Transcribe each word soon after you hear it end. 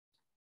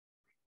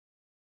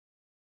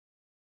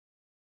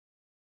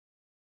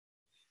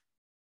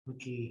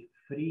Okay,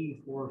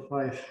 3, 4,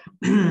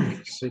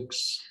 5,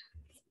 6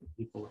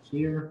 people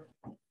here.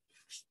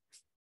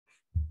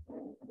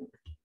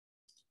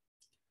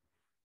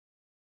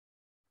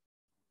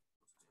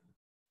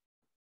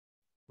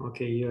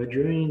 Okay, you are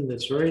joining,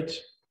 that's right.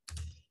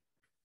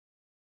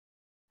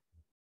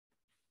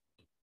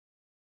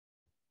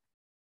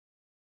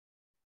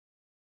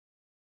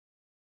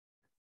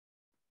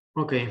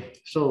 Okay,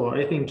 so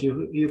I think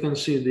you can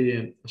see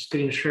the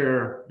screen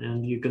share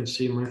and you can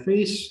see my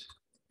face.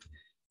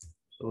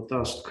 So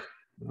task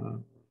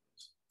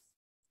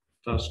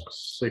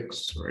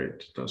 6,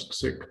 right? Task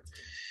 6.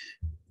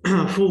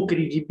 Full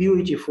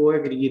credibility for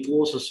aggregate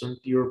losses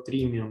and pure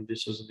premium.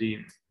 This is the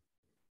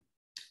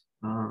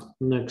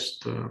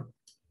next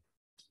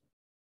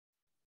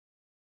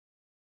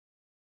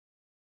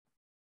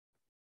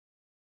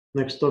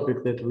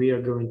topic that we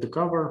are going to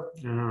cover.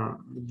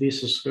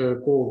 This is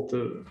called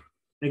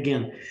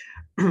again.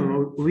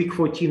 Week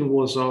 14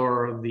 was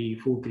the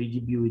full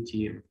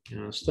credibility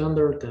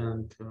standard,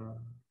 and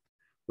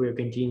we are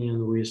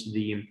continuing with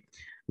the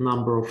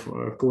number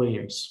of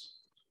claims.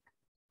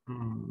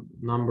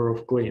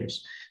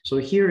 So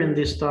here in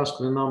this task,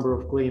 the number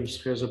of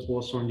claims has a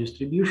Poisson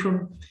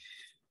distribution.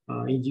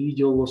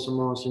 Individual loss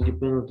amounts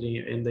independently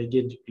and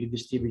identically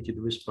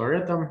distributed with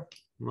Pareto.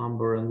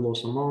 Number and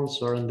loss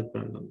amounts are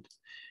independent.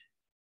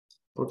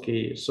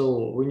 Okay,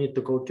 so we need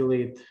to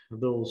calculate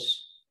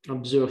those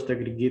observed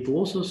aggregate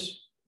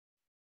losses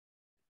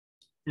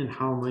and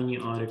how many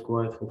are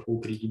required for full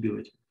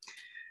credibility.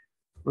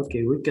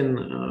 Okay, we can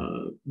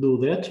do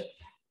that.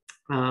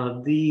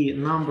 The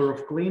number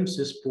of claims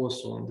is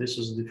Poisson. This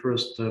is the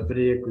first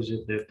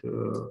prerequisite that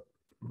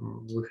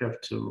we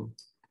have to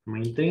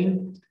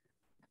maintain.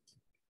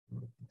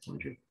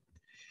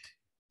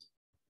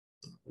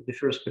 The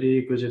first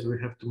prerequisite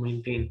we have to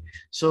maintain.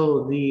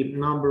 So the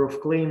number of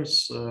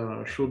claims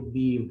should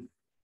be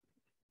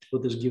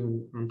what is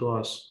given to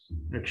us.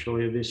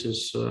 Actually, this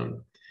is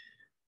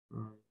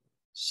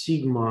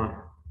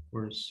sigma.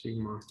 Where is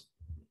sigma?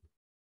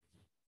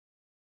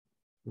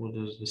 What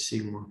is the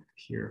sigma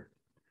here?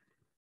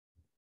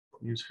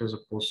 It has a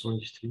Poisson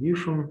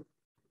distribution.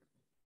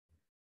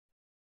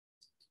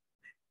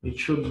 It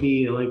should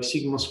be like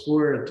sigma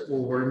squared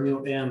over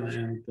mu n,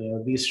 and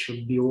this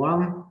should be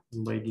 1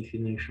 by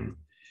definition.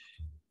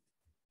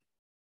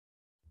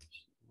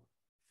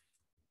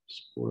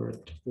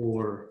 Squared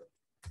over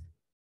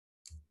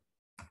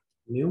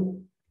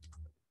mu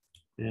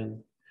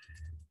n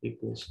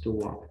equals to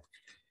 1.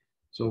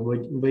 So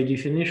by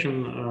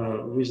definition,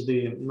 with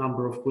the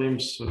number of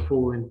claims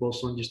following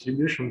Poisson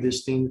distribution,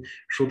 this thing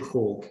should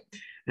hold.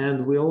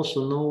 And we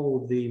also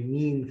know the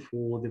mean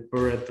for the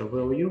Pareto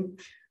value.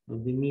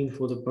 The mean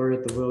for the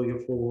Pareto value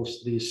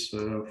follows this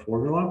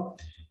formula.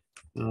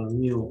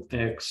 Mu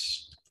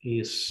x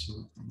is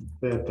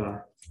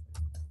beta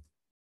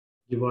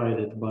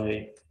divided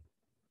by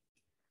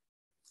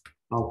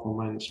alpha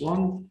minus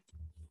 1.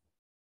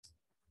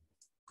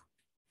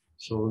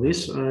 So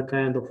this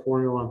kind of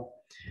formula.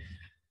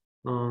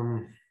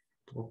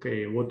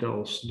 Okay, what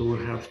else do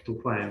we have to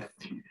find?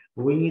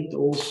 We need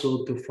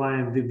also to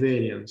find the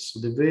variance.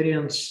 The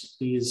variance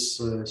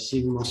is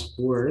sigma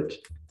squared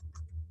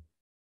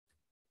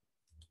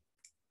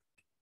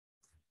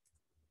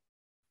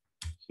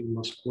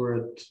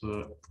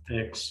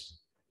x,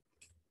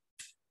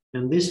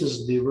 and this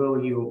is the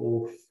value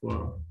of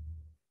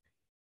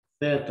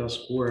theta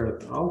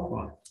squared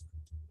alpha,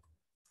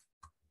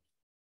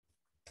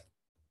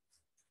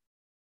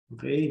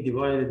 okay,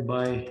 divided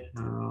by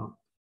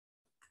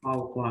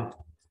alpha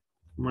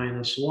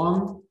minus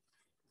 1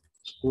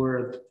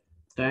 squared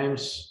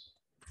times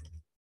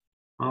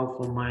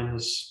alpha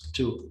minus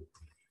 2.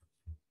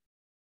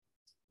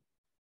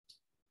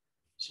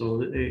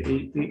 So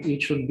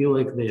it should be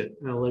like that,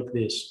 like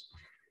this.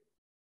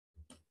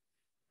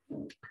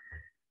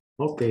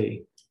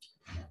 Okay,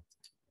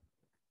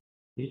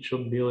 it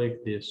should be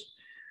like this.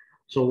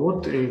 So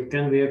what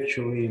can we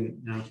actually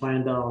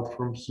find out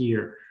from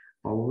here?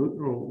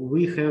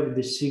 We have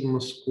the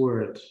sigma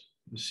squared.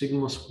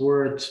 Sigma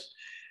squared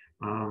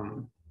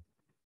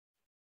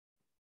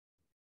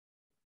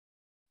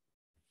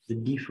the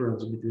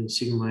difference between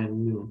sigma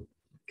and mu.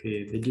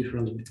 Okay, the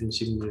difference between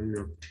sigma and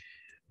mu.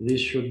 This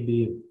should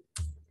be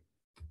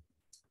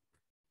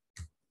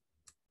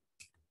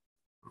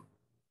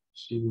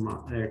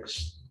sigma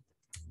x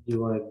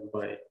divided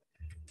by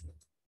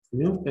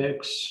mu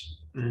x,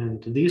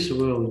 and this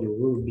value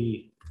will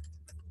be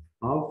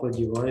alpha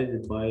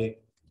divided by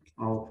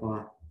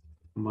alpha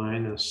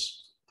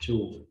minus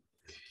 2.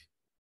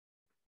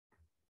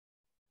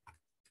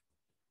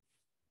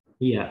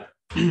 Yeah,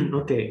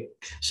 okay.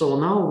 So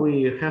now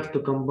we have to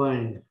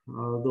combine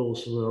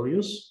those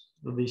values,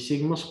 the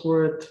sigma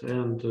squared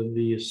and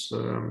this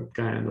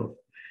kind of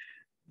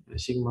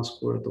sigma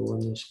squared over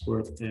mu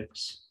squared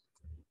x.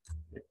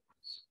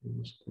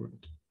 Sigma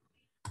squared.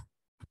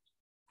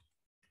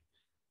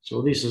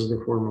 So this is the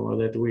formula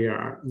that we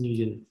are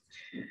needing.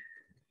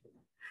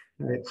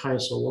 Hi,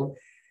 Solo.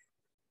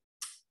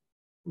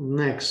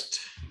 Next,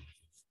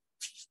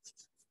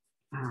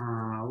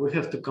 we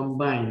have to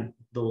combine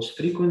those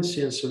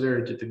frequency and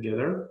severity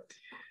together.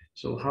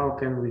 So how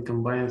can we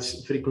combine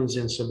frequency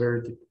and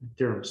severity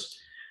terms?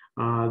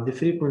 The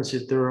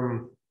frequency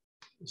term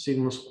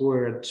sigma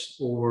squared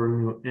over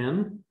mu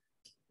n.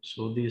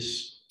 So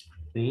this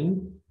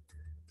thing.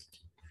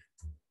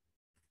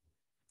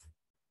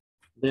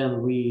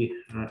 Then we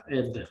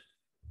add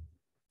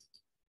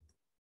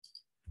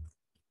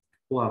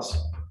plus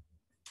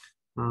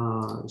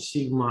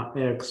sigma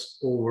x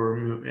over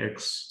mu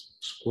x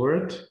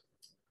squared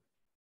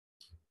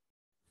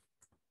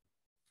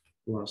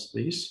plus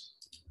this.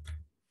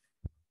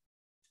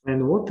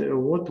 And what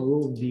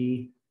will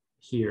be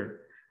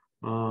here?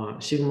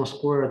 Sigma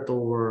squared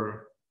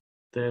over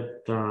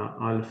theta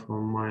alpha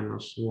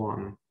minus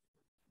 1.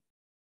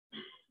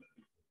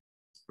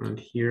 And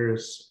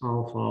here's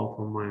alpha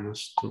alpha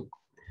minus 2.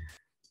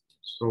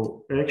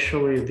 So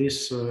actually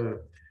this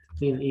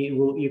thing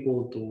will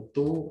equal to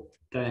 2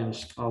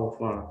 times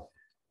alpha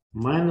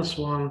minus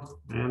 1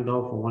 and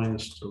alpha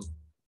minus 2.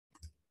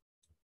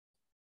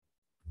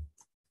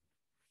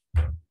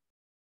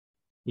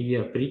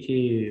 Yeah,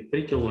 pretty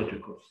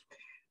logical.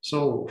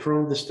 So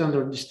from the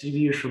standard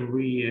distribution,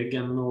 we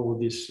again know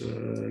this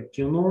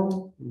Q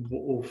norm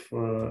of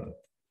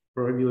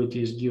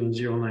probability is given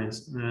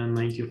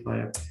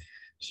 0.95.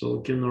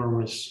 So Q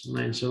norm is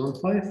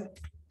 975.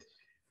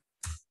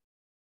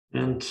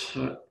 And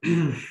for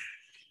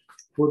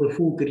the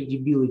full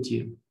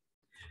credibility,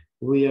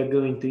 we are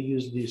going to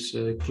use this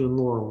Q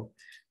norm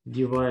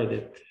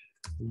divided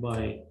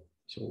by,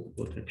 so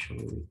what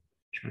actually we're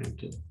trying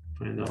to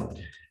find out,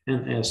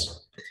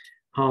 NS,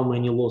 how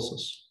many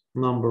losses,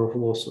 number of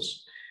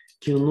losses.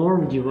 Q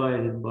norm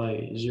divided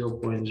by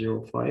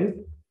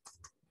 0.05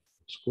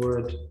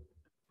 squared.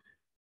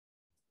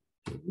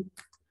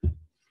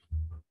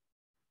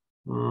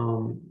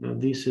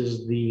 This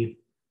is the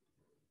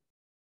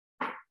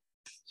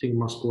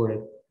sigma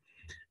squared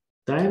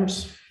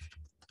times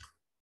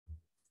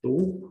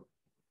 2,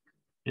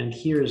 and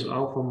here is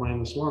alpha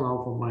minus 1,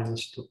 alpha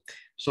minus 2.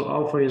 So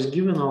alpha is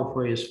given,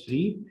 alpha is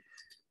free.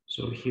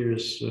 So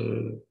here's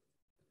 3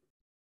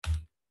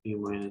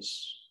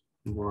 minus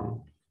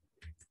 1,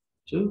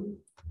 2,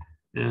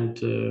 and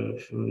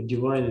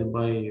divided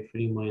by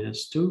 3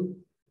 minus 2,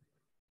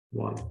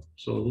 1.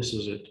 So this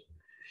is it.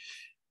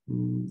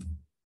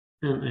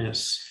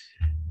 NS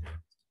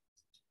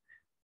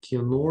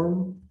Q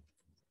norm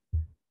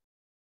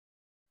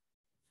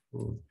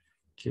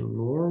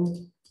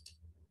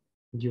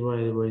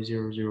divided by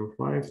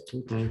 0.05,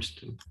 2 times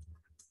 2.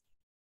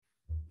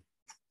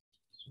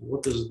 So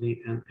what is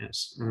the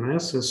NS?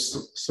 NS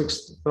is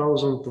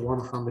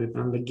 6,100,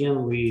 and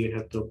again we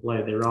have to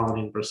apply the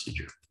rounding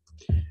procedure.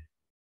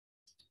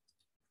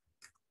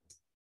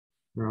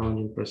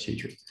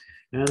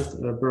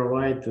 And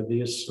provide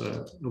this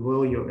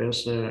value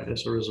as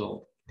a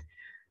result.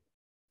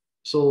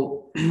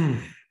 So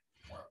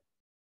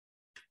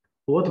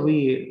what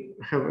we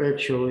have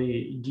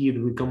actually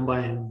did, we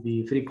combined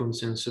the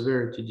frequency and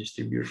severity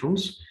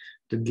distributions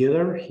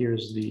together.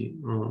 Here's the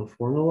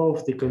formula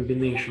of the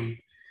combination.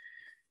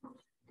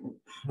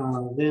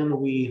 Then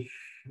we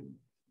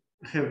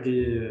have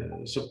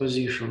the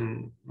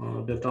supposition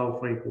that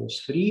alpha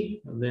equals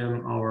 3.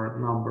 Then our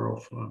number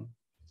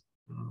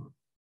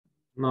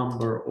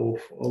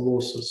of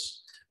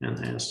losses,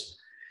 NS,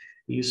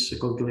 is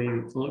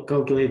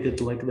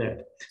calculated like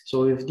that.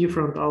 So if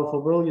different alpha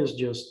values,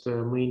 just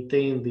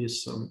maintain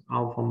this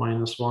alpha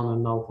minus 1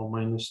 and alpha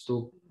minus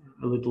 2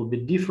 a little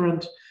bit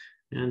different,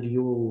 and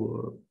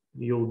you'll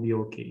be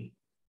okay.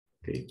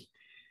 Okay.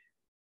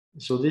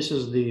 So this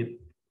is the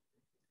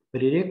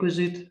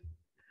prerequisite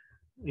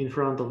in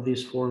front of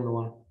this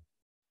formula.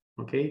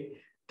 Okay,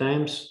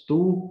 times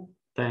 2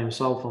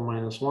 times alpha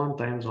minus 1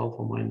 times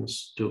alpha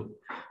minus 2.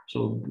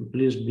 So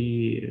please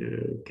be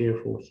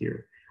careful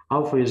here.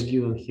 Alpha is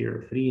given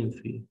here, 3 and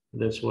 3.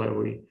 That's why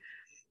we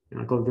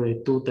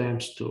calculate 2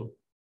 times 2.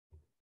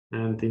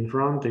 And in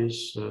front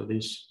is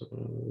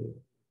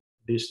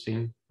this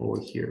thing over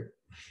here.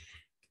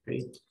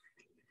 Okay.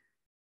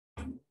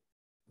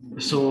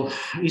 So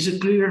is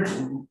it clear?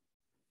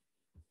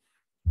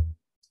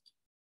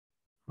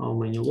 How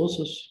many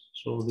losses?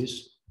 So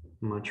this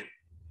much.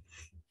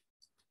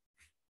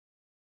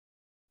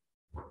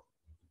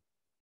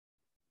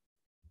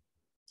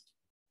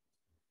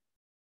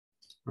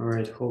 All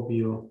right, hope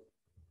you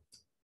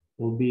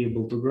will be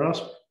able to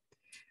grasp.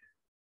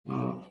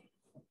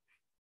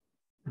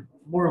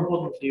 More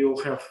importantly,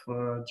 you'll have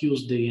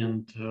Tuesday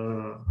and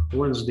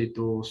Wednesday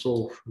to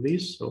solve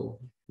this, so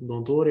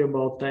don't worry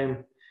about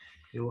time.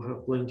 You'll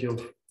have plenty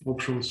of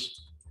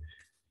options.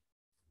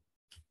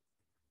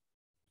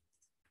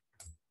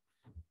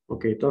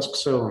 Okay, task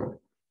 7.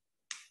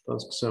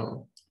 Task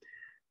 7.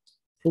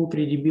 Full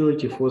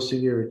credibility for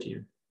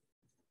severity.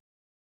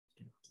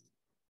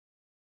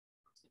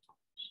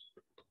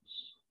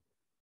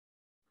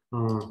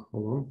 Hold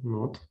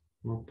on,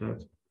 not that.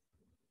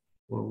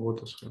 Well,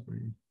 what is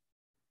happening?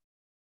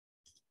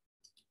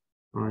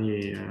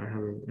 Yeah,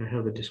 I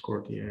have a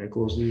Discord. Yeah, I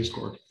closed the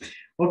Discord.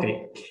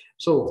 Okay,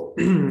 so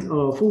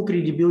full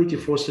credibility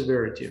for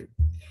severity.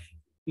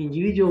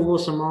 Individual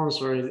loss amounts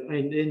are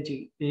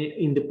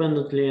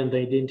independently and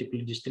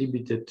identically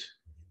distributed.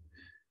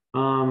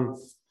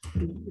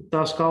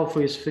 Task alpha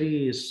is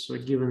free is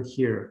given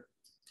here.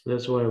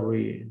 That's why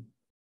we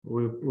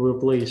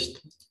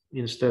placed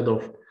instead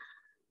of,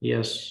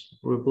 yes,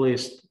 we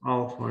placed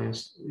alpha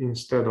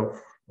instead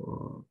of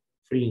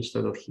free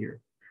instead of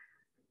here.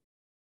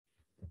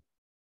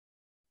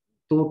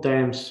 2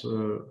 times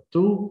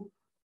 2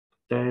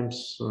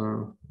 times,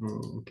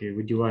 okay,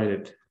 we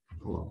divided.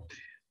 Well,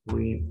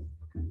 we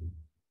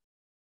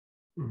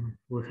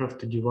have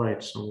to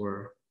divide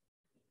somewhere.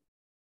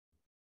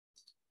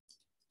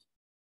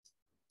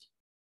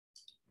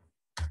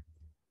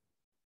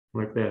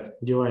 Like that,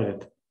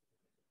 divided.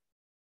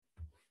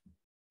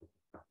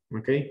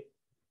 Okay.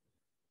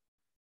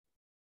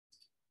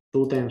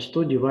 2 times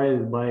 2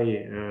 divided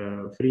by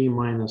 3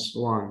 minus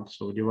 1.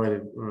 So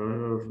divided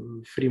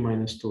 3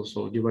 minus 2.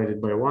 So divided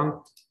by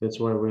 1. That's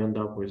why we end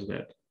up with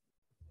that.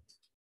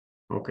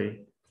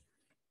 Okay.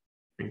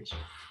 Thanks.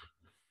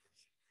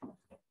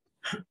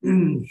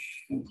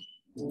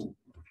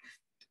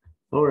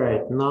 All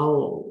right.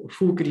 Now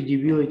full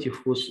credibility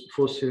for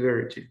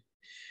severity.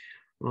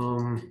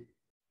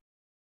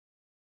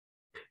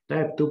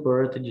 Type 2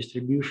 Pareto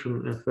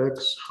distribution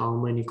affects how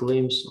many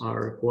claims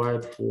are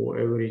required for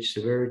average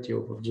severity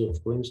of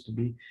observed claims to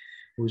be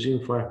within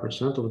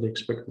 5% of the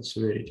expected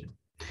severity.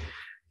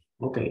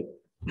 Okay,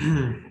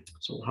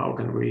 so how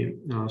can we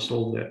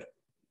solve that?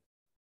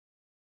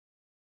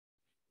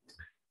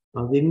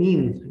 The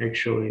mean,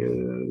 actually,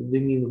 the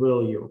mean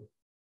value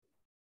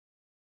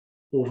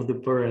of the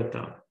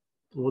Pareto.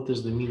 What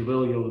is the mean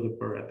value of the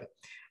Pareto?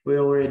 We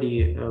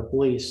already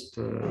placed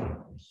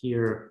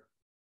here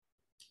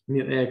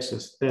mu x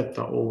is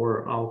theta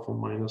over alpha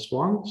minus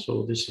 1.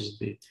 So this is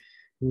the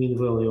mean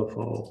value of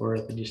our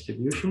Pareto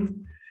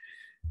distribution.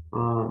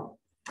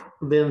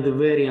 Then the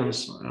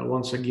variance,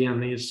 once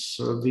again, is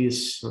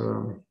this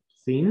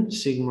thing,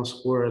 sigma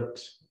squared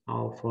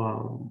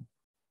alpha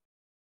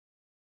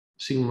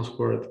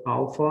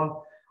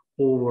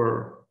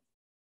over,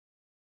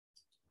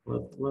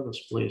 let us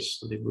place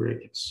the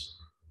brackets,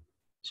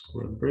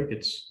 square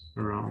brackets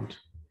around,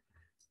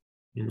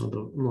 in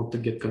order not to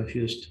get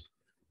confused.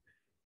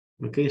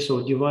 Okay,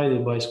 so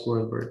divided by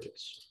square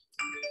brackets.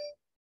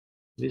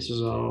 This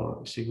is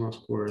our sigma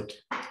squared.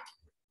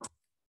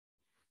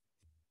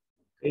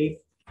 Okay,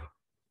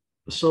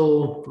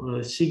 so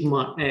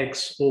sigma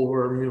x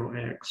over mu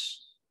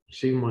x,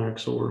 sigma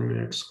x over mu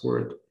x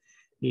squared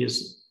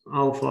is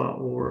alpha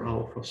over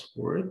alpha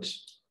squared.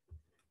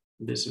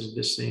 This is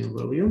the same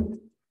value.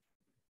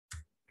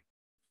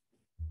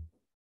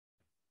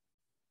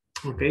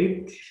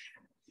 Okay.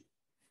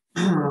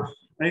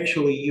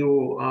 Actually,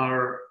 you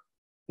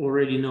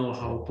already know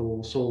how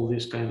to solve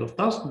this kind of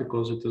task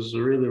because it is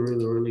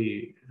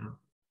really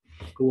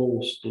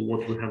close to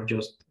what we have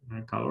just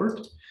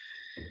covered.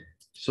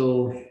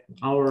 So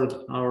our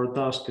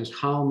task is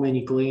how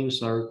many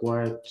claims are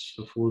required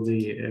for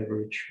the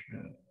average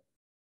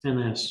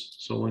NS.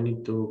 So we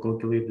need to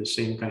calculate the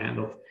same kind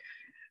of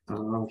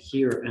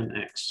here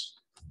NX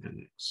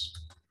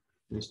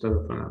instead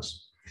of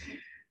NS.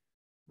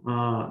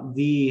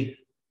 The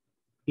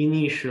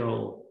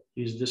initial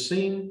is the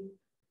same.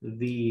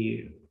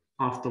 The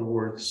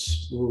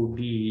afterwards will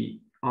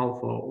be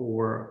alpha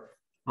over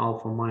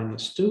alpha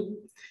minus 2.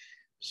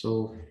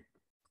 So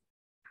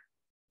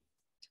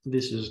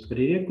this is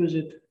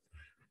prerequisite.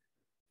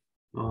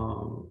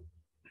 Norm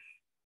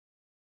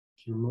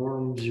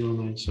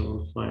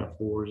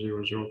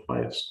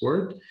 0.9754005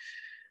 squared.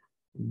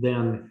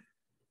 Then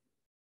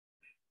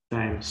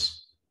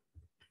times,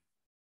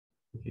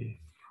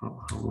 okay,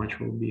 how much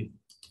will be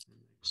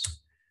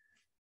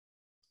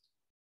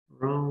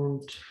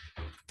round,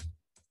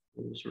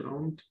 goes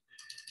round.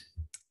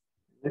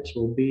 X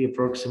will be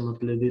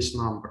approximately this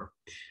number.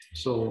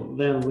 So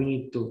then we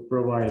need to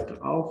provide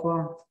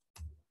alpha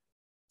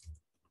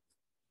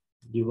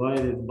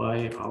divided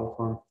by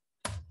alpha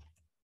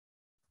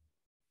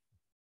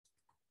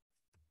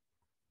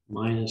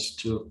minus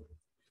 2.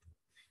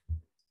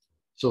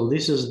 So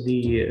this is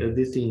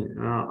the thing.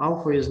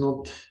 Alpha is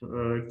not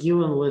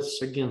given.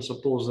 Let's again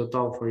suppose that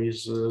alpha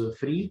is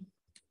 3.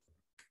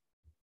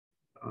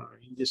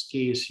 In this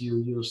case, you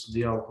use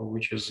the alpha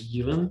which is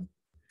given.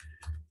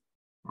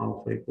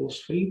 Alpha equals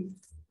 3.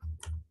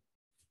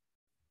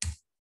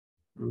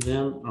 And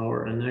then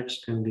our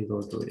NX can be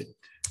calculated.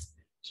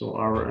 So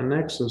our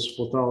NX is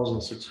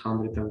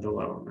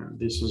 4,611, and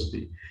this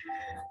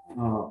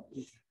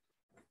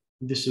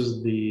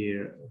is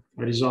the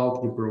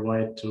result we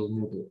provide to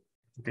Moodle.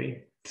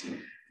 Okay,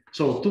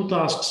 so 2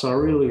 tasks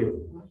are really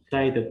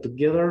tied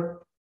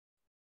together.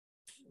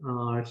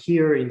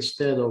 Here,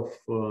 instead of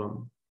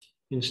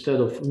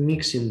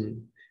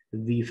mixing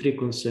the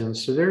frequency and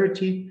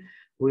severity,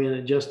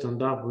 we just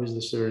end up with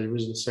the severity,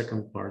 with the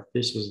second part.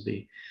 This is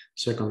the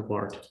second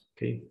part.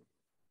 Okay.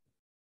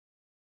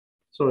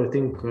 So I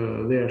think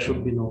there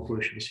should be no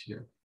questions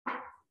here.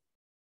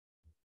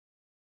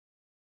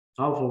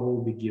 alpha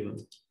will be given.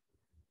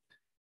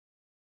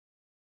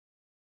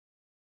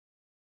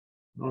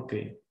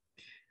 Okay,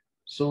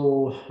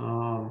 so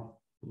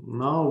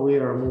now we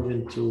are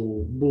moving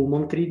to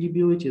Bullman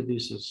credibility.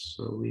 This is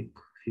week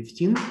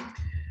 15.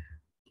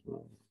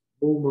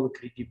 Bullman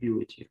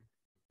credibility.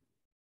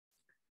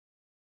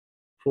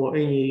 For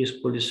any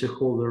risk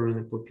policyholder in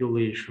a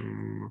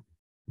population,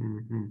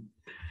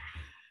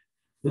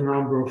 the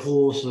number of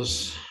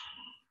losses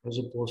as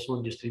a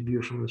Poisson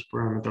distribution is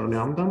parameter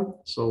lambda.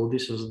 So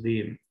this is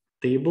the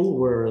table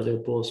where the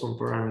Poisson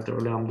parameter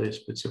lambda is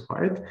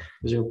specified,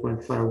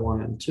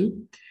 0.51 and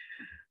 2.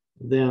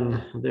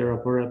 Then there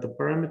are Pareto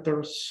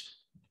parameters,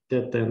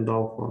 theta and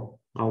alpha.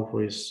 Alpha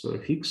is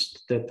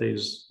fixed, theta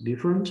is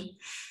different.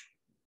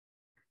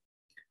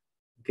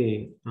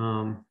 Okay,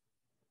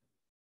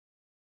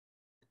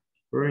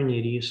 for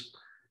any risk,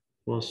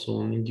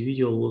 Poisson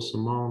individual loss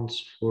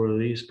amounts for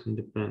risk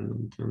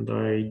independent and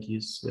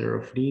IIDs. There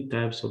are 3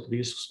 types of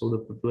risks for the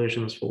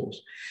population as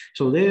follows.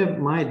 So there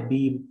might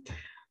be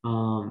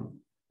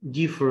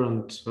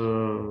different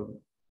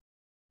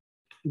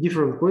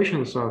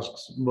questions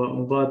asked,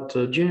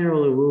 but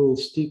generally we will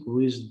stick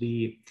with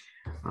the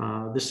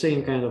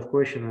same kind of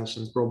question as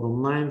in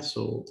problem 9.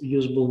 So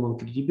use Bullman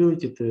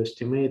credibility to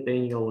estimate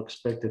annual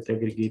expected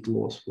aggregate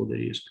loss for the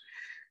risk.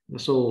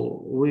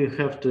 So we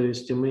have to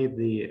estimate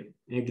the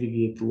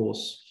aggregate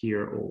loss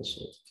here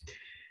also.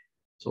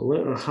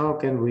 So how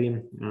can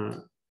we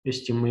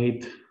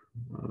estimate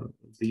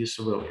this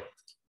value?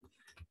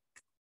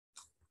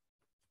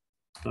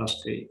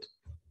 Task 8.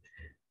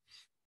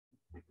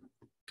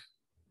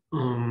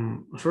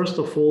 First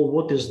of all,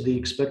 what is the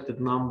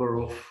expected number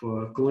of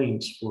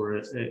claims for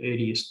a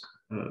risk?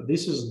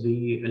 This is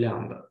the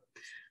lambda.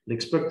 The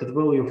expected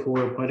value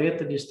for a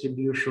Pareto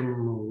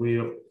distribution,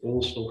 we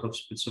also have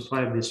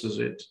specified this is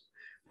it.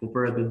 For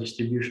Pareto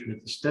distribution,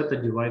 it is theta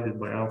divided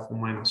by alpha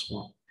minus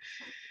 1.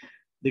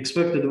 The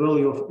expected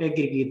value of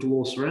aggregate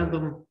loss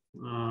random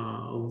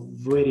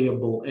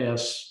variable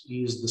S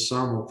is the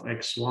sum of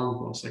x1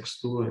 plus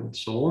x2 and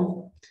so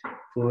on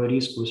for a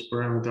risk with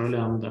parameter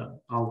lambda,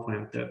 alpha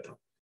and theta.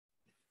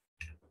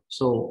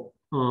 So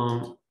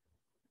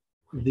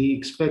the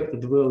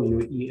expected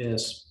value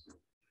ES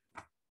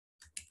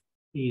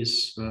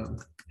is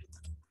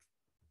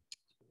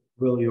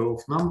value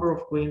of number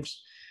of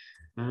claims,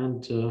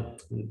 and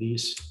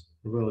these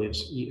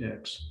values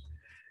EX.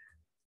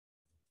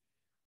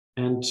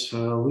 And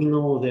we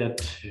know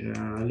that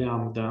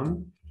lambda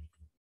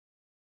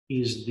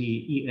is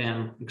the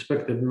EN,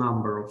 expected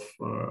number of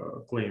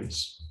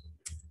claims.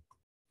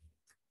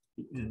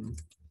 EN.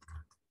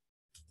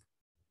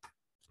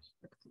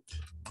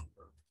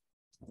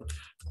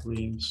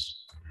 Claims.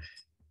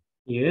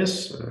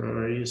 ES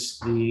is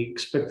the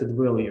expected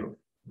value,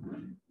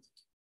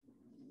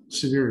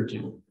 severity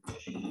of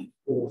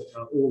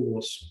all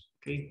loss.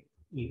 Okay,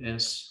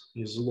 ES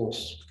is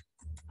loss,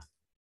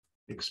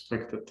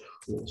 expected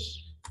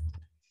loss.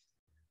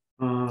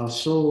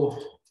 So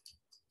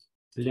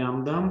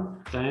lambda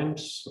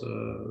times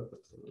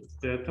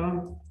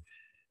theta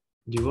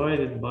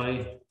divided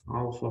by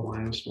alpha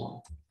minus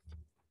 1.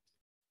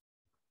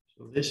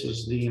 So this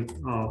is the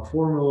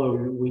formula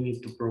we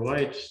need to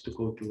provide to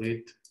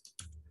calculate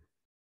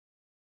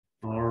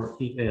our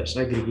ES,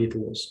 aggregate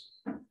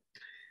loss.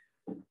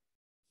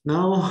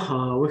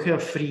 Now we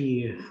have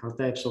 3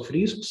 types of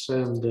risks,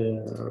 and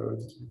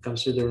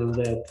considering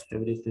that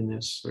everything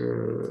is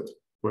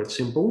quite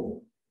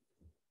simple.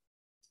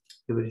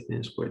 Everything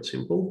is quite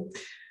simple.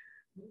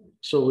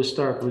 So we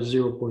start with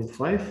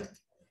 0.5.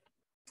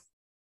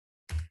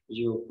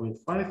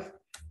 0.5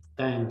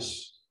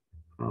 times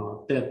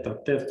theta.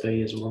 Theta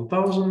is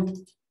 1000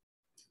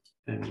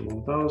 times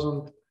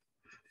 1000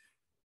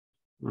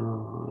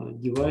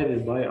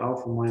 divided by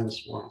alpha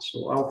minus 1.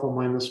 So alpha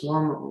minus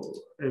 1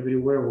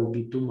 everywhere will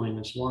be 2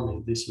 minus 1,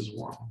 and this is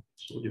 1.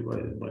 So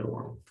divided by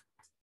 1.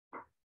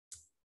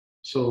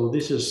 So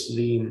this is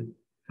the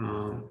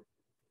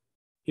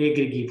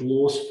aggregate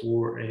loss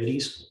for a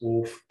risk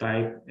of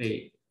type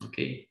A.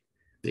 Okay,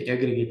 the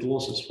aggregate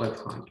loss is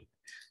 500.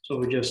 So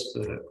we just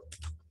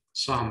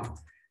sum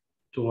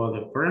 2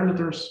 other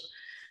parameters.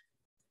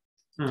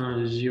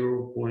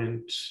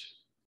 0.5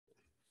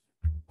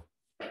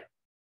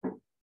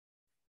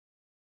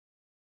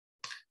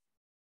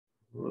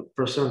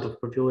 percent of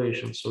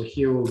population. So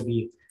here will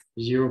be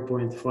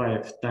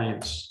 0.5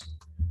 times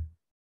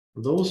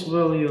those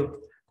value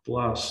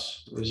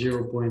plus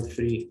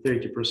 0.3,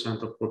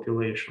 30% of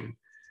population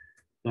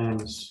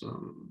times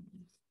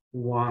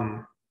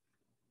 1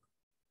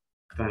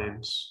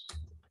 times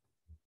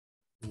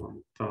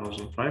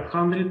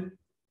 1,500.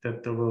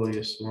 That the value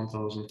is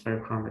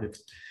 1,500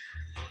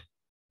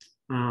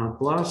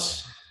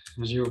 plus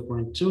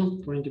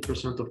 0.2,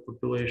 20% of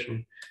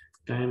population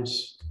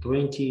times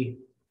 20.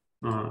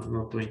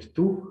 Not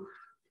 22,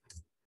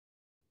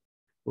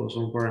 was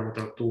on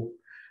parameter 2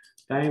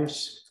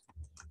 times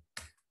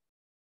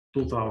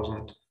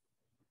 2000.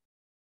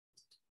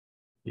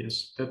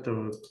 Yes, that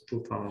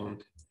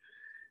 2000.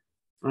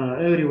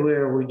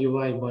 Everywhere we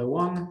divide by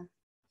 1.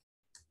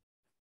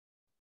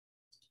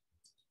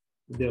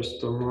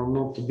 Just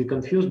not to be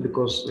confused,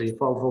 because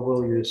if alpha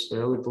value is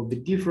a little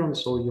bit different,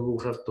 so you will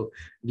have to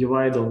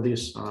divide on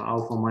this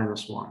alpha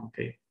minus 1,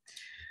 okay?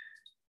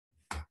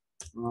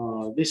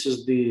 This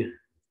is the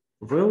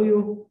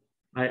value.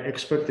 I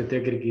expected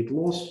aggregate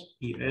loss,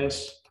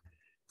 ES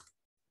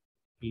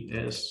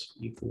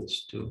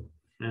equals to,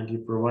 and you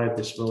provide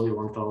this value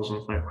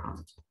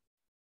 1,500.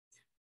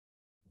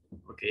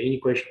 Okay, any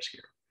questions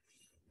here?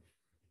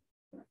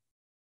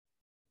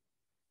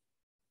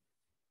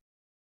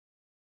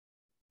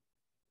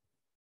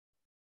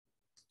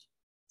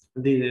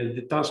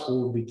 The task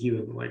will be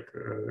given like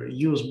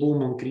use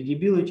Bowman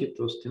credibility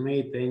to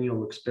estimate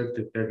annual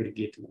expected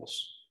aggregate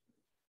loss.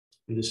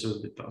 This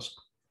is the task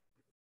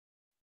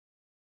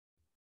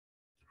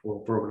for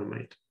problem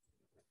 8.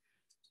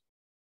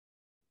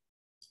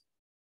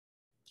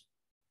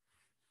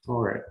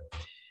 All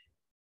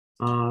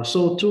right.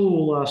 So two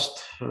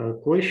last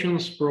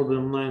questions,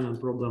 problem 9 and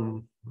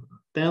problem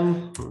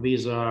 10.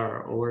 These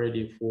are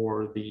already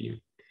for the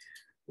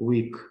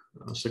week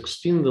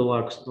 16, the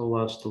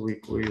last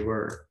week we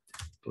were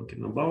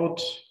talking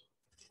about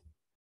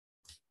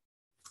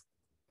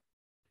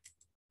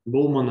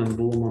Bowman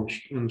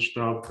and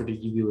Straub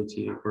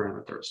credibility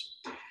parameters.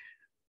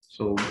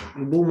 So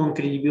Bowman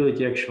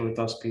credibility, actually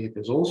task 8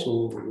 is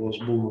also was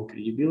Bowman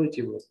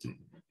credibility, but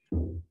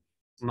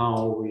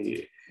now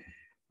we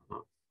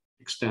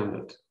extend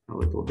it a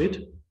little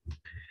bit.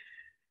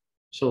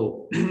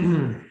 So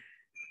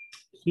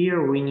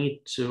here we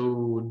need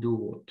to do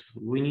what?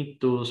 We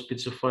need to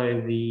specify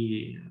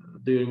the,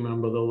 do you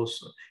remember those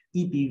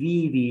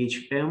EPV,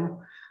 VHM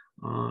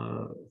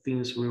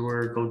things we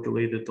were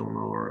calculated on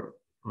our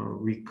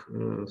week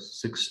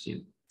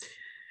 16.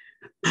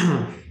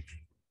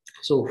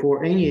 So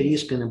for any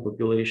risk in a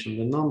population,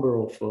 the number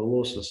of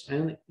losses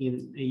n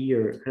in a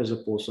year has a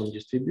Poisson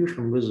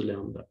distribution with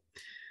lambda.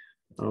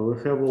 We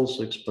have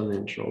also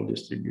exponential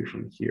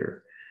distribution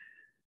here.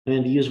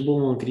 And use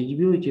Bowman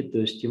credibility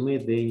to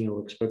estimate the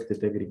annual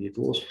expected aggregate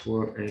loss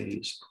for a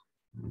risk.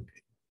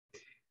 Okay.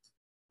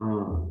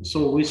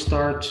 So we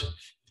start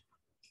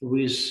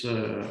with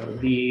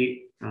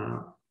the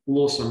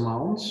loss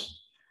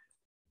amounts.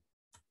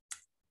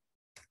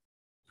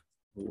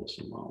 Loss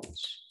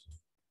amounts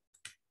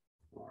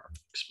are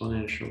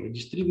exponentially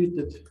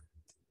distributed.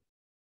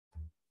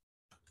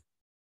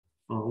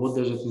 What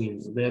does it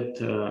mean?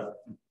 That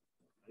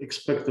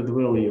expected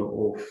value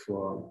of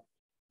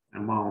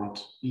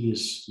amount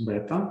is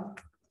beta,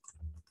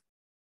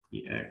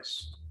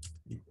 EX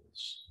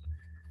equals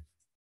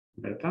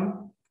beta,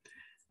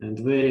 and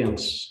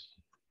variance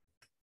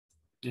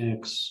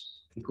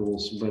X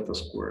equals beta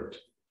squared.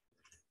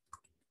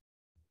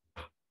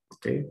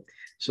 Okay,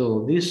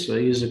 so this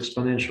is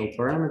exponential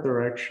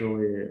parameter,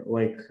 actually,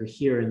 like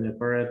here in the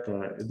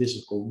Pareto, this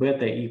is called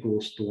beta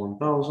equals to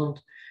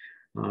 1000.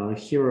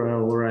 Here I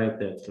will write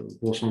that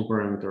Poisson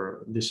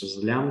parameter, this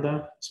is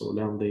lambda, so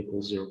lambda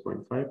equals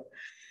 0.5.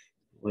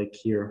 Like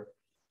here,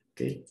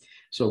 okay.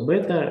 So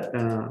beta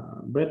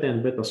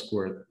and beta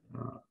squared,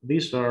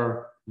 these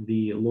are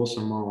the loss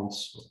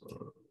amounts.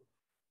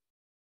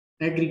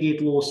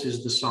 Aggregate loss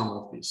is the sum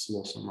of these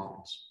loss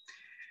amounts.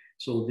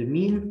 So the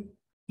mean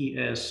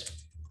ES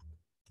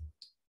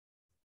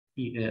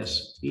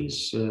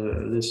is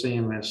the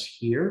same as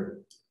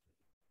here.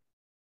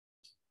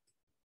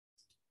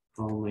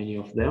 How many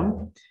of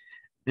them?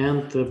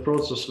 And the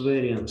process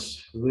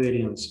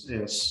variance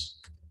S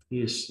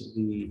is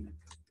the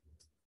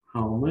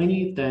how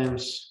many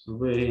times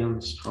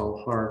variance, how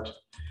hard,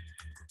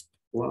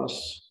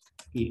 plus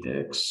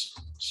EX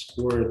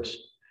squared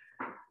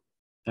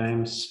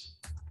times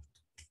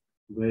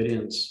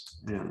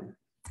variance N.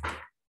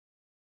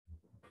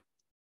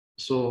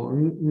 So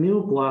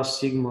mu plus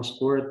sigma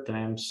squared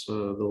times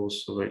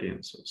those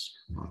variances.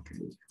 Okay,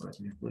 let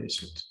me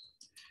place it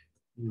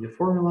in the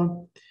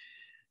formula.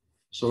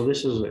 So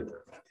this is it.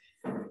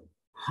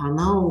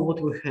 Now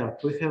what we have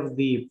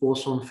the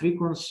Poisson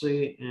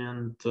frequency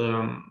and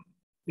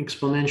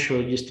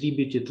exponentially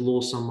distributed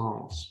loss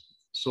amounts.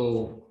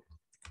 So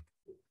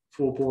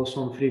for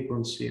Poisson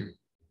frequency,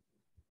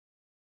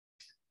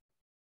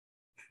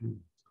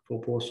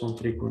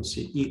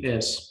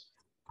 ES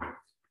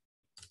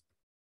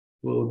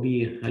will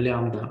be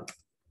lambda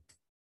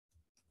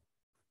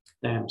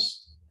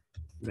times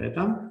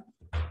beta.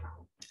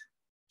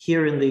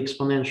 Here in the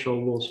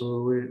exponential loss,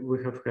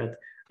 we have had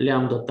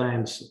lambda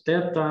times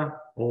theta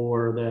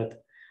over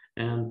that,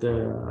 and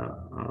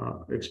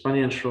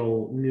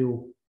exponential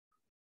mu,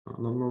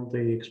 not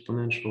the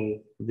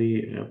exponential,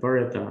 the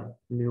Pareto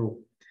mu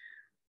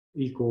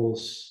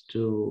equals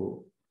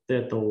to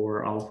theta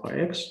over alpha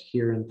x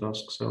here in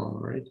task 7,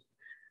 right?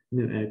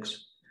 Mu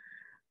x.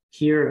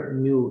 Here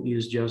mu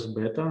is just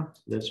beta,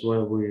 that's why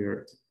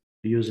we're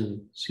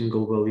using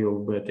single value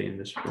of beta in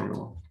this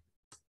formula.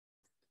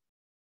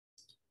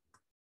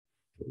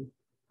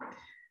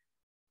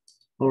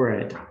 All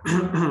right,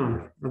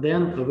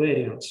 then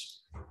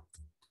variance.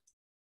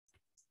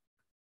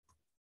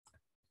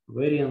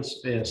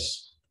 Variance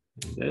S,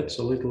 that's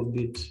a little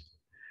bit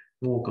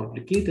more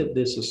complicated.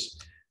 This is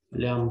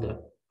lambda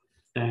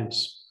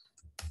times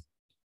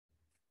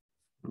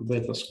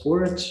beta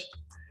squared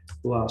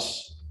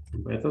plus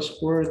beta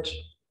squared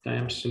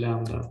times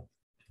lambda.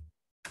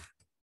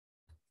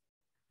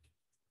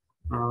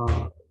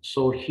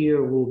 So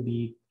here will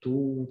be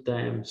 2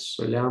 times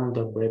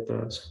lambda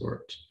beta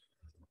squared.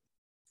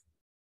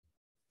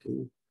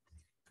 2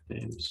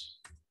 times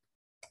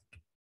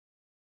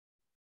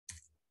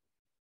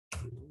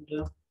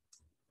lambda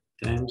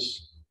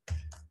times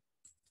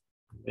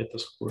beta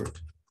squared.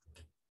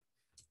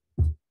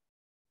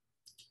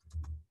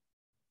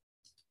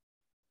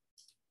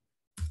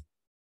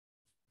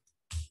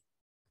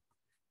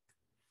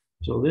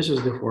 So this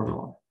is the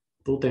formula,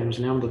 2 times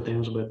lambda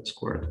times beta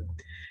squared.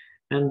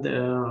 And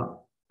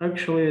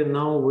actually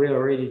now we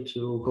are ready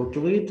to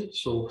calculate.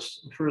 So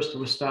first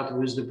we start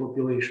with the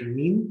population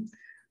mean.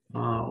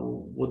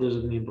 What does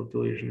it mean,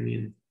 population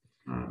mean?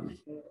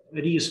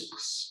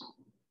 Risks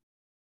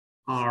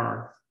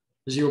are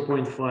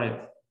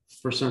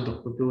 0.5%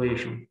 of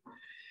population,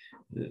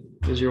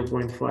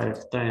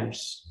 0.5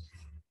 times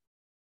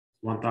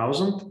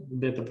 1000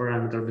 beta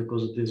parameter,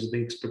 because it is the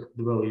expected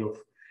value of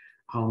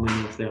how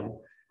many of them.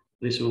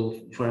 This will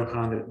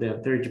 500,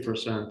 then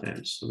 30%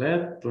 times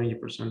that,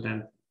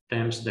 20%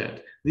 times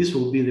that. This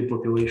will be the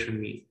population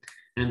mean.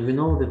 And we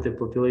know that the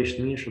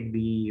population mean should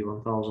be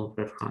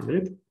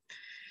 1500.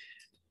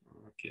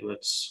 Okay,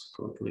 let's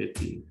calculate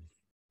the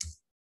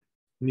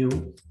mu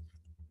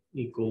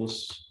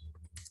equals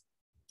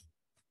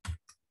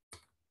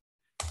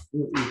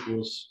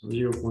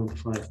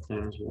 0.5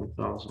 times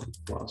 1000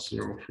 plus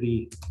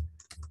 0.3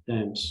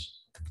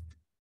 times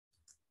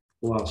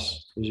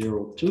plus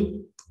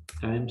 0.2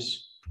 times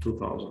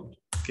 2000.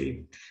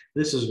 Okay,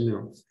 this is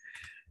mu.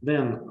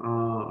 Then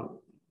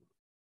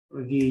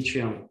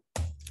VHM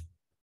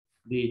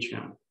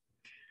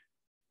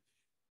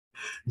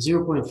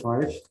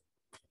 0.5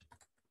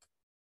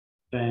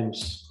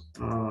 times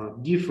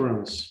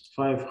difference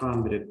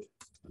 500,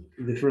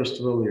 the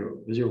first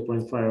value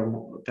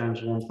 0.5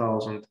 times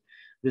 1000,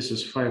 this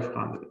is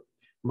 500,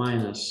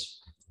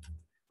 minus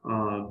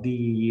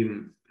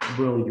the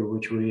value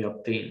which we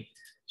obtain.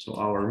 So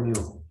our mu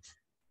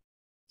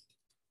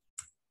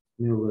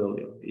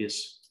value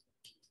is,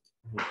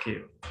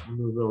 okay,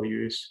 mu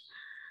value is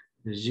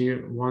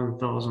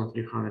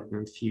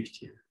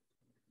 1350.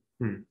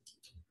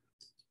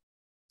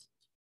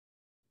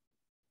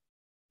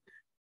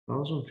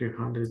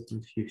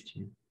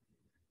 1350.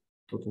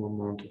 Total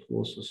amount of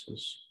losses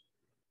is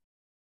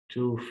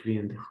 2,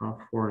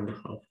 3.5,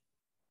 4.5.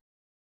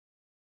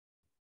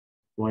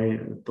 Why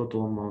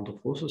total amount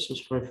of losses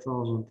is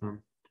 5000?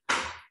 And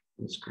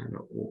it's kind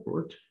of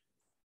awkward.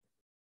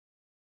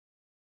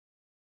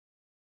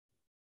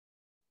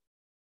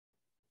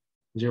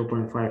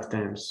 .5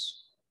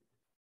 times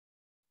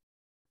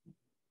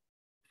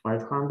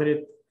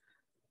 500,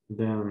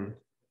 then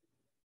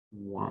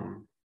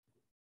 1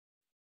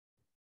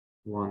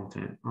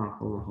 time.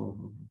 Hold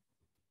on.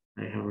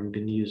 I haven't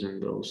been using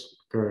those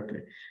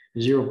correctly.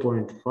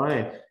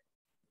 0.5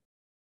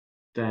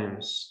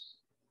 times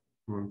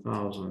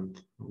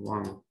 1000,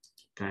 1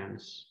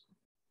 times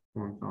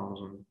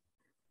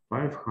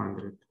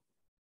 1500,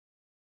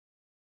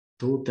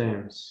 2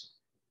 times.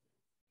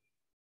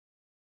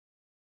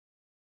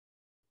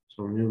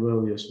 So new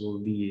values will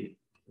be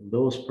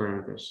those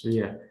parameters. So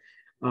yeah,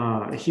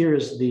 here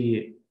is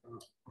the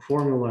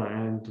formula,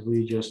 and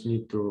we just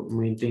need to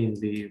maintain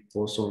the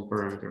Poisson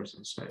parameters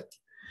inside.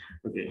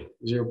 Okay,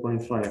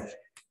 0.5.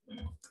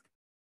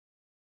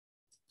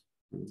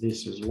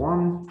 This is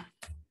 1,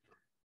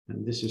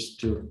 and this is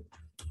 2.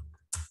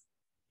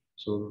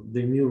 So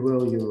the mu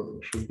value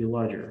should be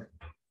larger.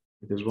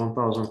 It is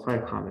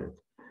 1500.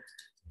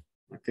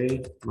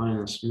 Okay,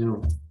 minus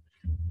mu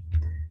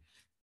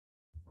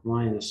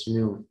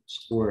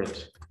squared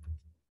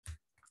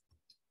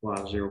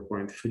plus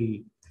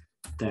 0.3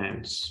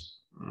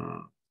 times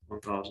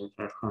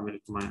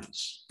 1500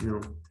 minus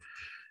mu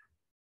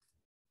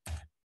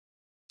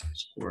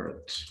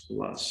squared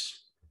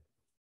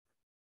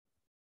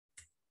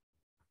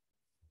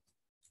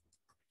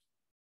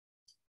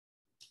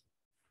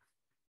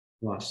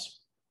plus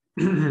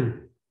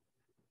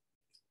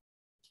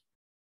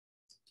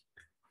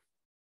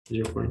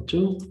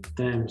 0.2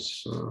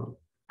 times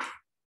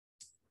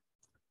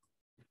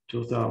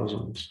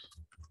 2000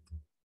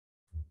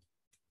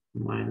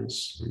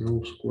 minus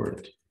mu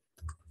squared.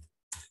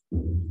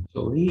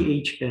 So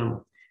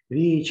VHM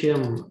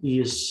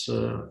is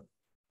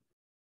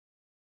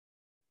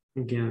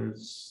again,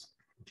 it's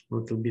a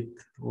little bit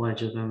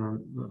larger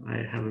than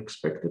I have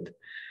expected.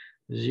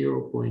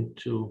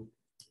 0.2.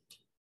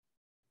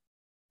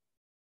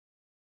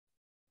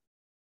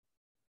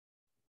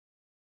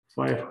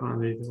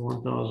 500,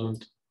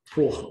 1000,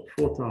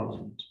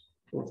 4,000.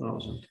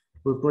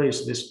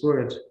 Replace the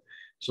squared.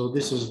 So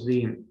this is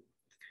the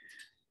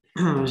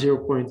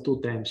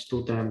 0.2 times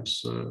 2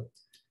 times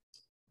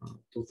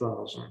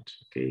 2000.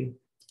 Okay,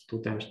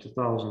 2 times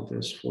 2000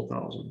 is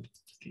 4000.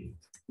 Okay,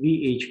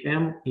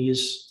 VHM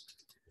is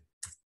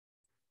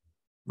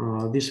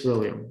this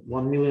value,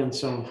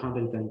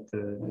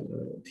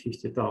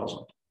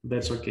 1,750,000.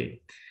 That's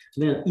okay.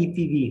 Then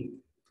EPV.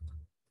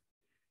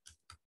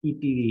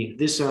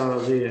 These are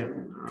the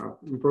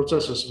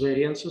processor's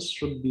variances,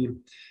 should be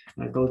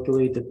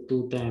calculated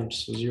 2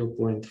 times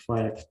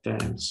 0.5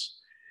 times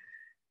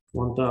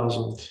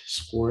 1000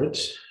 squared,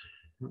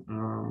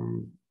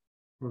 1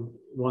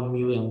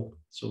 million.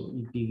 So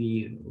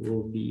EPV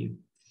will be,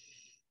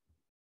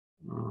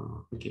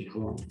 okay,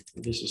 hold on.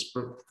 This is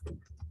per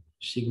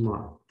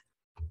sigma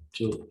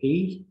to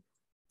A,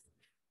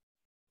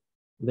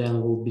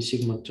 then will be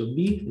sigma to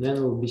B,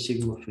 then will be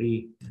sigma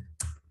 3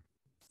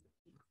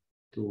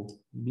 to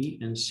B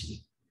and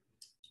C.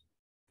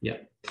 Yeah.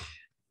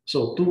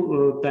 So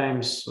 2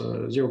 times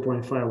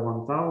 0.5,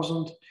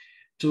 1000,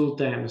 2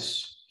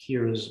 times,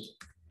 here is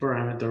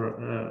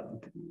parameter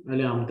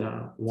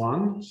lambda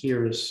 1,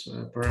 here is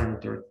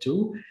parameter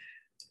 2,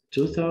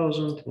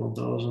 2000,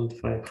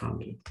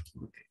 1500.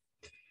 Okay.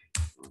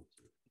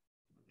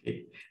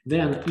 Okay.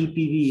 Then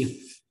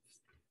EPV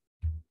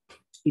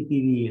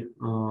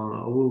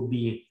will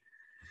be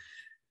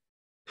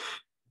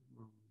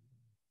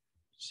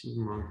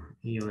sigma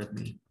A, let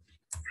me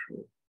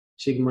show.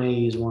 Sigma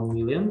A is 1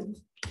 million,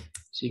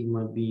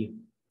 sigma B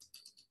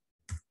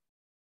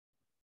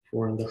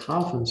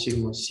 4.5, and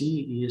sigma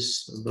C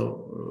is the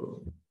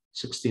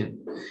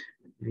 16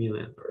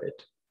 million,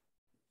 right?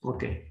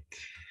 Okay.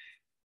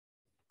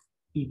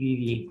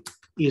 EPV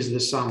is the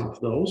sum of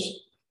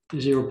those,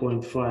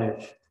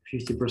 0.5,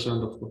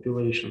 50% of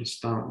population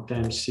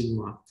times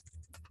sigma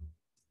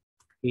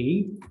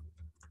A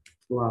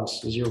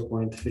plus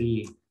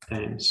 0.3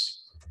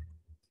 times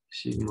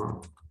sigma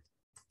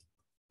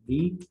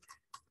B,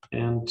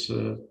 and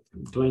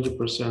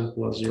 20%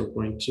 plus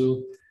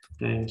 0.2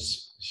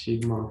 times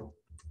sigma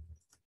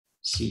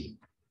C.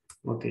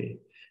 Okay,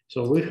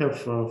 so we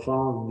have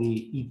found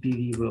the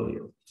EPV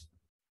value.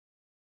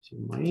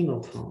 Sigma A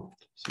not found,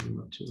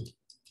 sigma 2.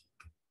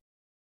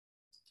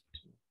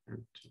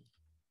 And 2.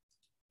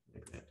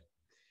 Like that.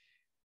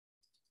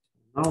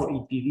 Now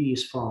EPV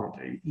is found.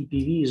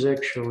 EPV is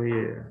actually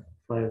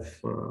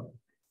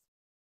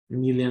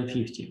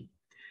 5,050,000.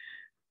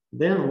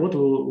 Then what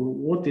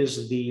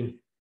is the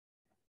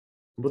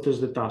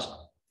task?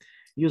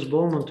 Use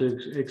Bowman to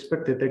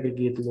expected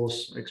aggregate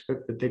loss.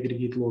 Expected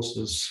aggregate loss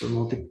is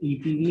not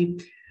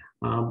EPV,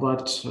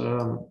 but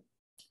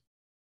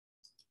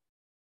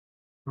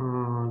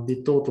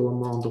the total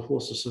amount of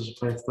losses is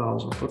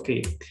 5,000.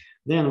 Okay,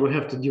 then we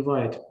have to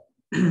divide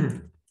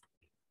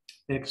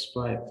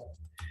x5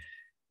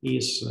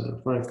 is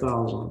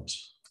 5,000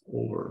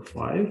 over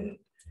 5.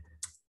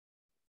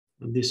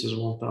 And this is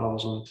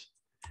 1,000.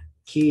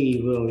 K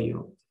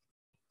value,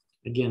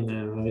 again,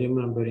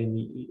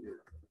 remembering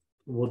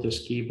what is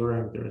K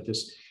parameter, it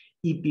is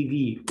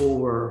EPV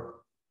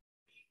over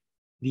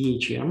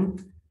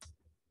VHM.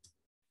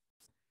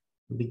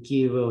 The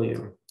K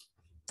value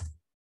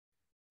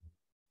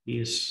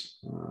is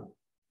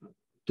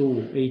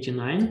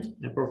 289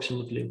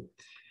 approximately,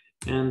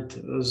 and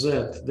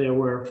Z, there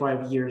were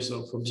 5 years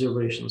of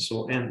observation,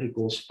 so N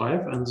equals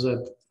 5, and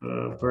Z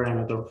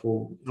parameter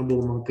for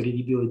Bowman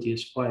credibility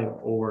is 5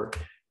 over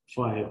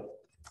 5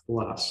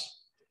 plus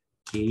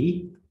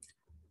K.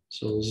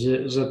 So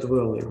Z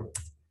value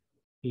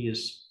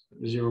is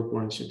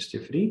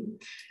 0.63,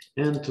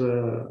 and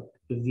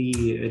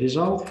the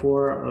result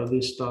for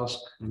this task,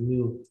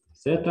 mu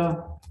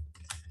theta,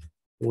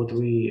 what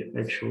we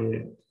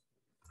actually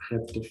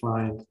had to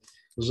find,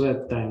 Z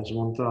times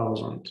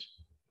 1000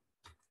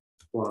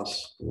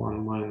 plus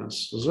 1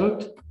 minus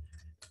Z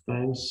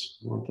times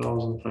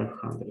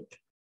 1500.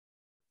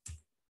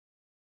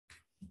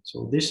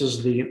 So this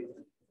is the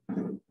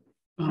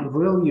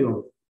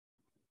value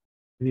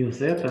mu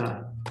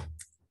theta,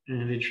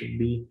 and it should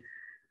be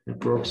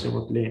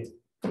approximately,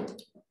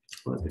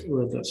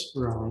 let us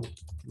round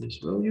this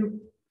value,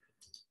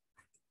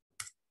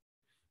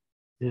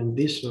 and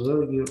this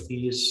value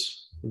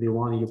is the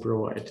one you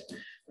provide,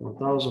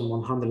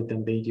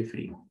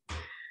 1183.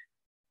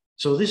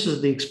 So this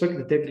is the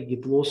expected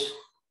aggregate loss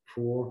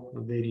for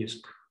the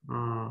risk.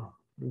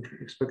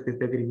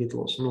 Expected aggregate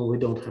loss. No, we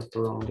don't have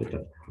to round it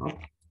up.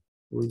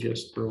 We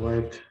just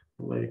provide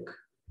like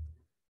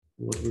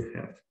what we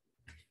have.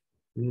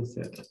 Mu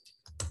theta.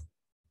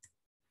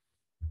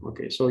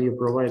 Okay, so you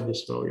provide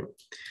this value,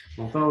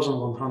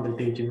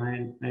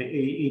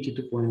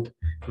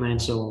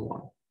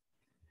 1,182.971.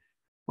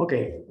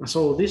 Okay,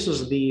 so this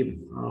is the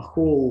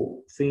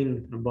whole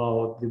thing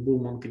about the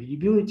Bowman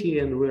credibility,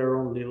 and we are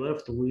only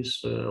left with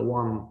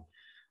one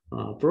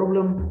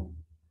problem.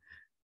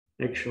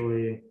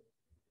 Actually,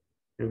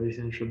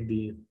 everything should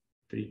be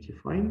pretty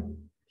fine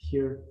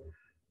here.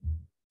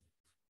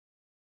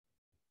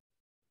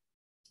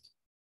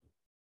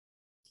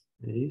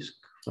 Risk,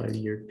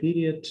 5-year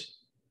period,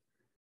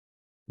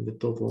 the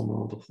total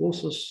amount of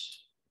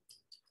losses,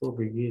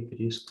 aggregate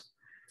risk.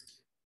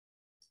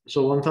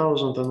 So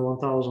 1,000 and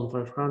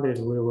 1,500,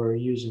 we were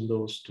using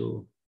those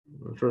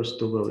first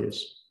two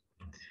values.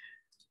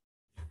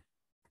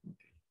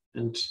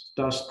 And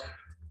task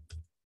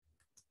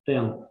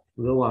Then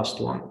the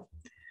last one.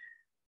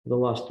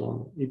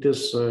 It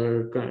is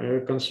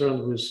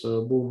concerned with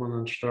Bullman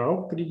and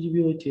Straub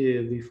credibility.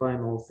 The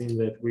final thing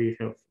that we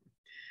have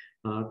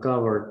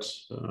covered,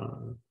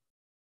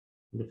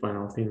 the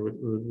final thing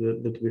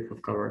that we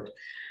have covered.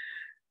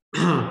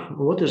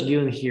 What is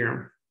given here?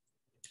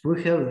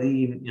 We have the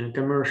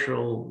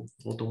commercial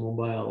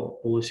automobile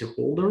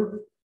policyholder,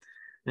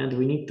 and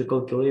we need to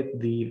calculate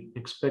the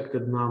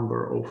expected number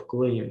of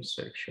claims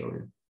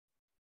actually.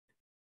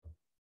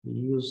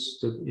 Use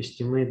to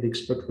estimate the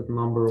expected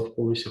number of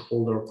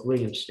policyholder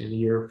claims in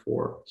year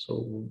 4. So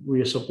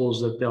we suppose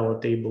that our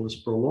table is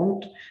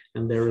prolonged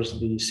and there is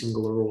the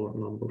single row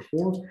number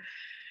 4.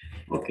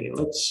 Okay,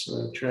 let's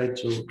try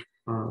to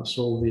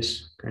solve this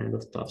kind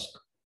of task.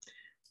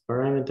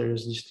 Parameter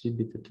is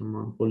distributed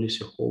among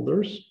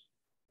policyholders,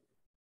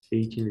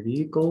 18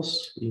 vehicles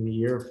in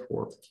year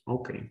 4.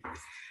 Okay.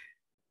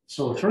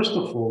 So first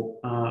of all,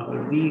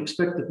 the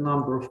expected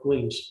number of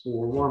claims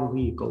for one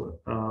vehicle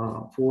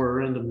for a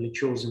randomly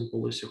chosen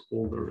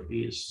policyholder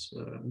is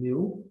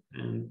mu,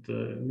 and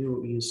mu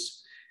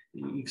is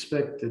the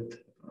expected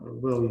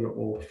value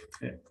of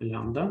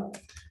lambda.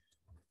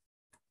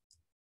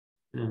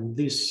 And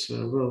this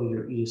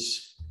value is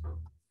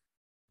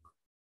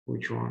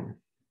which one?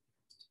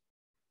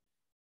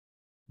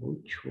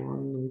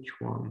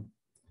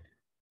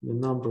 The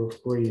number of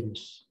claims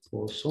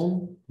for some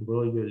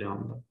value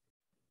lambda.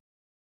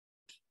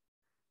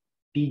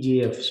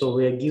 PDF, so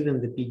we are given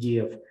the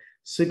PDF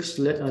 6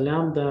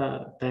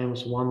 lambda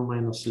times 1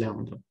 minus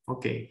lambda.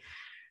 Okay,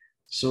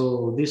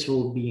 so this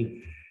will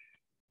be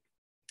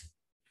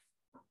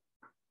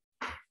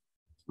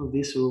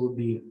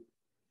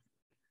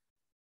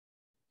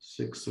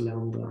 6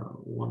 lambda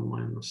 1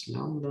 minus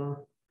lambda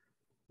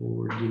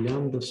over d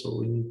lambda. So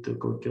we need to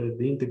calculate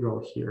the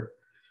integral here.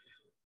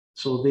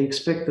 So the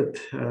expected,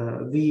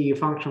 the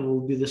function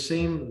will be the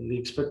same. The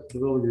expected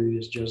value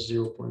is just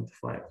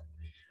 0.5.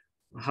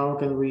 How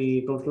can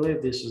we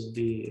calculate this? Is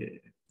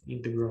the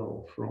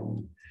integral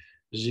from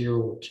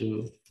 0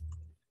 to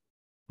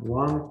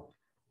 1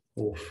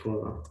 of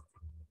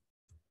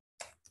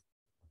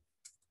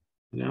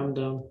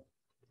lambda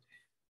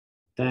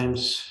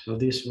times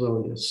this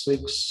value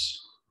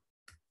 6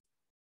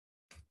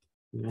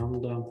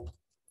 lambda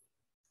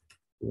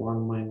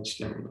 1 minus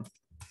lambda.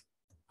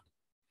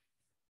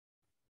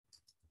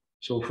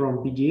 So from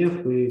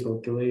PDF we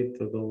calculate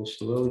those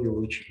value,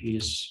 which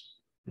is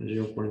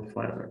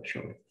 0.5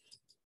 actually.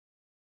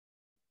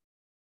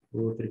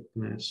 We'll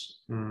recognize,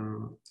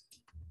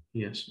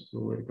 yes,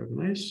 we'll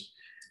recognize,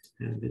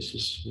 and this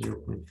is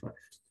 0.5.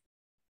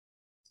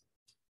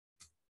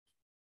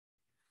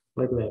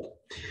 Like that.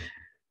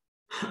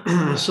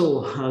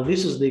 So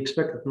this is the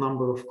expected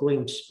number of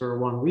claims per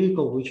one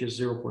vehicle, which is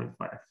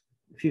 0.5.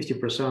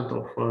 50%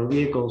 of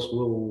vehicles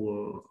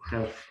will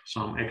have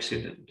some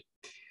accident.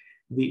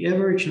 The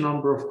average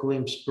number of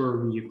claims per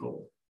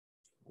vehicle.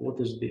 What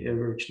is the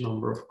average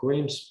number of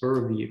claims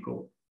per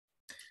vehicle?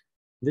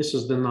 This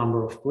is the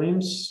number of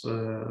claims.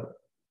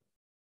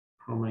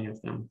 How many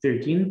of them?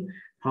 13.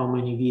 How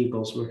many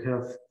vehicles we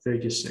have?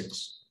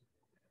 36.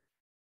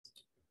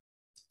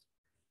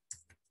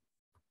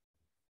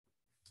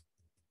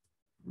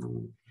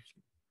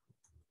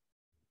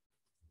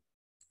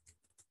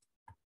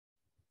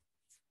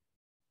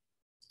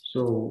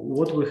 So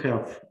what we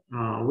have?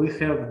 We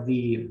have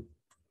the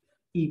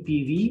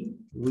EPV,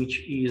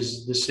 which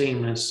is the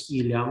same as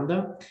E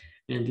lambda,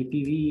 and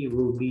EPV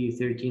will be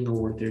 13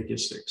 over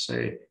 36.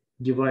 I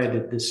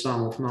divided the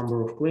sum of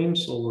number of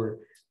claims over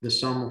the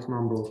sum of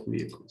number of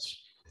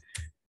vehicles.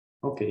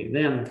 Okay,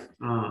 then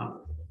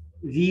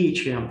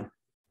VHM,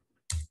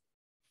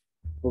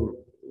 or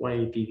why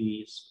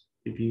EPV is?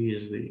 EPV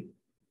is the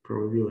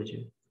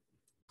probability.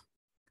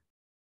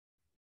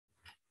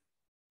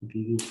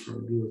 EPV is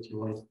probability.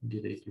 Why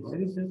did I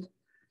divide it?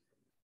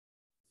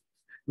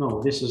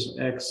 No, this is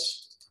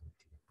x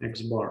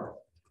bar.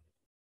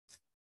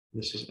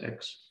 This is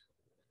x,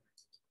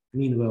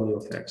 mean value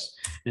of x.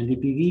 And the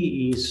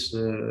PV is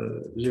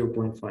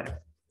 0.5.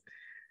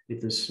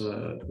 It is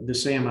the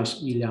same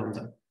as E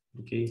lambda,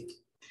 okay?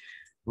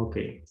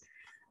 Okay,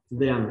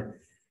 then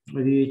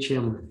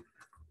VHM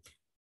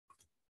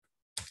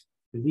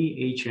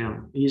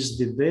is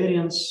the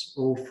variance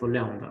of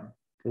lambda.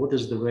 What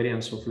is the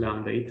variance of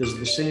lambda? It is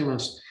the same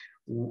as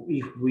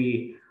if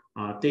we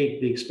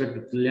take the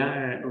expected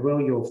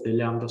value of the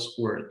lambda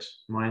squared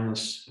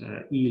minus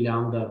E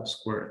lambda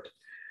squared.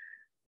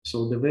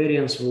 So the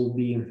variance will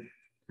be,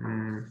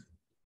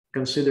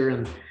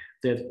 considering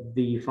that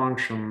the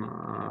function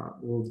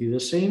will be the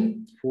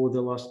same for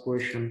the last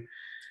question,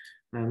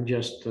 I'm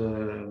just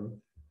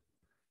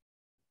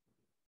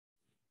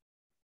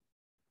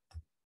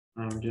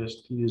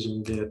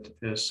using that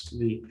as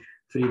the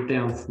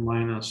 3/10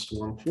 minus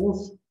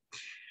 1/4.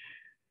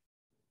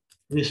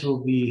 This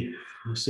will be